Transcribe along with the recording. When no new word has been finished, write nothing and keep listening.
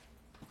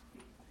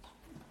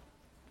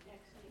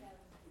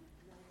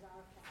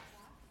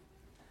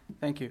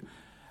Thank you.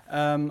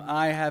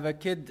 I have a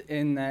kid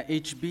in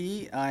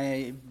HB.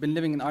 I've been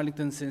living in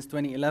Arlington since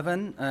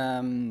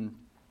 2011.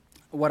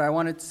 What I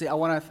wanted to say, I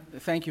want to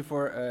thank you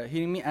for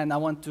hearing me, and I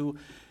want to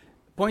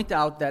point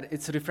out that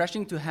it's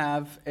refreshing to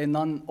have a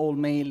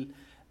non-all-male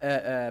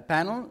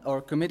panel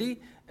or committee.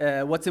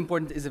 What's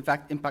important is, in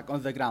fact, impact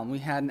on the ground. We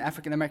had an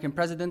African-American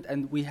president,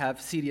 and we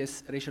have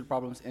serious racial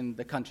problems in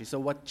the country.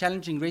 So what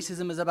challenging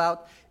racism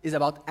is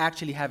about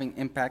actually having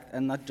impact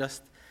and not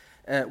just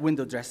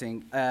window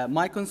dressing.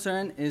 My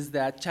concern is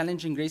that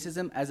challenging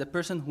racism, as a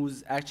person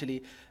who's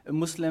actually a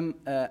Muslim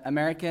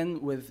American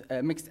with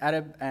mixed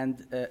Arab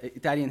and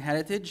Italian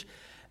heritage,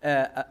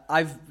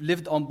 I've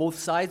lived on both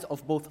sides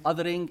of both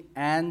othering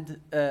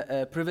and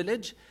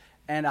privilege,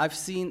 and I've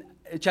seen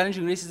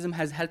challenging racism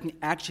has helped me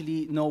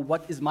actually know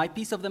what is my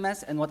piece of the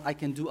mess and what I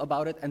can do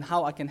about it and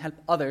how I can help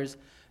others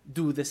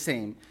do the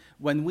same.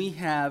 When we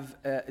have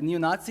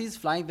neo-Nazis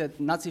flying the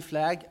Nazi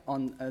flag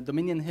on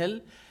Dominion Hill,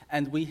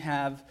 and we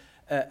have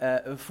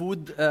a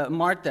food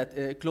mart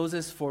that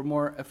closes for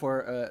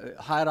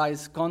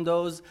high-rise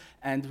condos,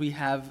 and we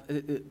have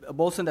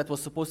Bolson that was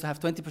supposed to have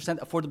 20%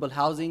 affordable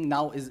housing,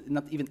 now is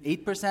not even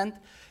 8%.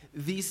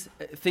 These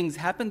things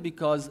happen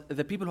because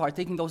the people who are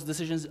taking those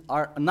decisions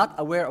are not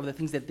aware of the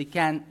things that they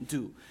can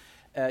do.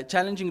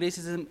 Challenging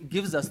racism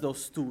gives us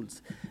those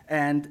tools.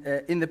 And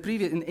in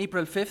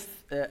April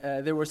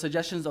 5th, there were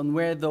suggestions on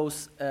where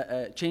those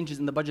changes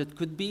in the budget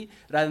could be.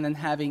 Rather than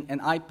having an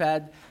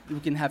iPad, we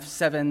can have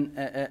 7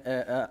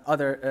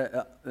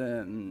 other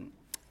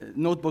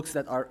notebooks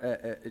that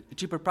are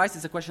cheaper price.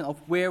 It's a question of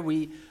where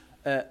we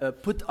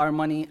put our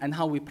money and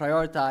how we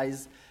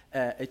prioritize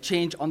a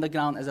change on the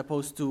ground as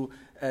opposed to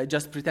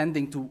just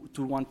pretending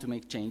to want to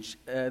make change.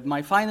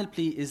 My final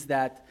plea is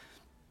that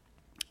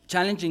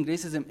challenging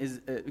racism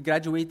is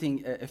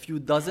graduating a few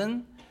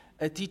dozen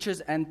teachers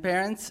and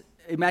parents.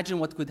 Imagine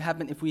what could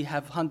happen if we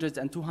have hundreds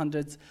and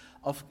 200s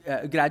of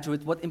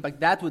graduates, what impact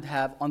that would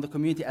have on the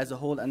community as a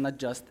whole and not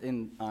just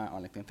in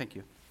Arlington. Thank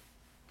you.